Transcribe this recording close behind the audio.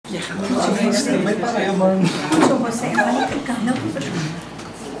Também para eu, mano. Sou você, olha que cana.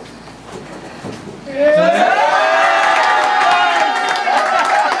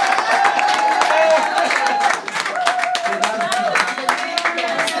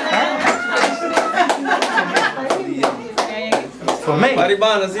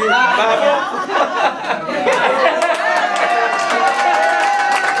 Maribana, sim.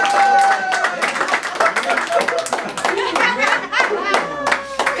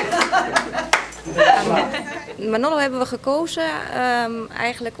 Manolo hebben we gekozen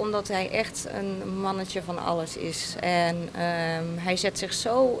eigenlijk omdat hij echt een mannetje van alles is. En hij zet zich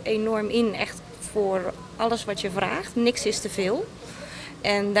zo enorm in echt voor alles wat je vraagt. Niks is te veel.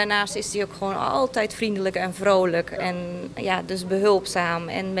 En daarnaast is hij ook gewoon altijd vriendelijk en vrolijk en ja, dus behulpzaam.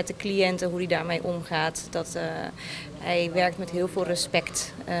 En met de cliënten, hoe hij daarmee omgaat. Hij werkt met heel veel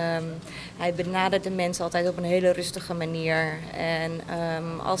respect. Hij benadert de mensen altijd op een hele rustige manier. En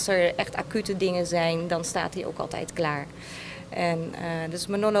als er echt acute dingen zijn, dan staat hij ook altijd klaar. En dus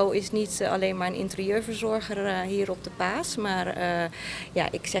Manolo is niet alleen maar een interieurverzorger hier op de Paas, maar ja,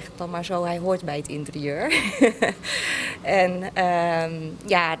 ik zeg het dan maar zo, hij hoort bij het interieur. En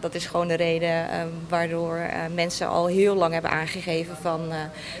ja, dat is gewoon de reden waardoor mensen al heel lang hebben aangegeven van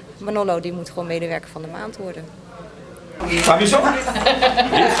Manolo die moet gewoon medewerker van de maand worden. Sabe zo? Ik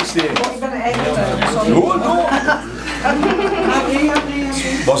ben een eigen Hoe?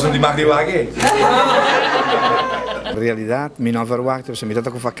 Was não mag die wagen? In realidade, me não verwacht, se me dá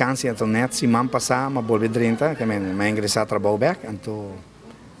com vakantie, então net se man passar, mas volver 30, que me ingressar trabalho back, então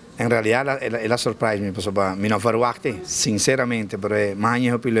in realidade ela surprise me, porque me não verwacht, sinceramente, porque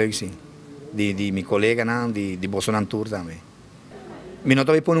manhã eu pilhei sim, de meu colega não, de Bolsonaro tour também. Me não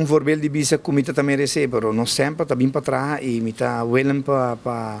estou um voorbeeld de bisa comida também recebe, mas não sempre está bem para trás e me está willen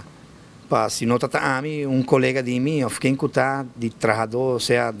para se não está a mim, colega de mim, of quem está de trabalhador,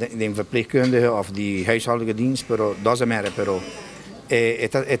 seja de verpleegkundige of de huishoudelijke dienst, pero dat is meer, pero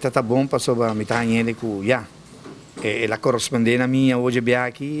está bom para sobre me está ele que ja, ela corresponde a mim hoje bem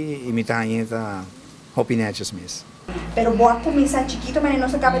aqui e me está ainda opiniones mesmo. Pero vos começar chiquito, mas não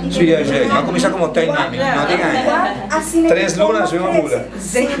se acaba de Sim, não começar como tem nome, não diga. 3 lunas e uma mula.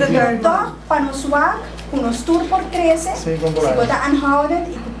 Toch, para nos suar, com nos tour por crescer, se você anhouden,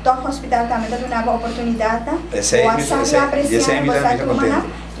 e toch hospital também dá uma oportunidade, você apreciar você tomar,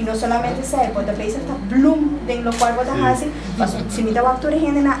 e não somente isso, você pensa que bloom, tem lo qual você faz, mas se me dá uma altura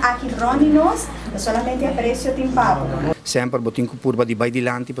gente na aqui ronde nós, solamente aprecio tem papo. Sempre botin com curva de baixo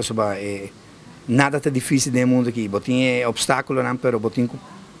dilante, para sobre nada tá difícil no mundo aqui, botin obstáculo não, pero botin com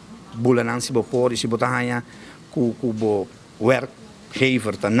bula não se bopor, se botar hanha com bo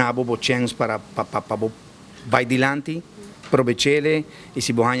werkgever, tá nabo bo chance para baixo dilante, provechele e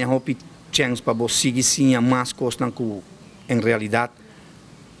se bo hanha hopi chance para bo seguir sim a mais costa que em realidade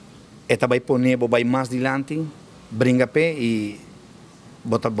eta vai poner bo vai mais dilante, brinca pé e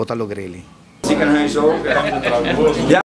bota logrele. Ziekenhuis ook.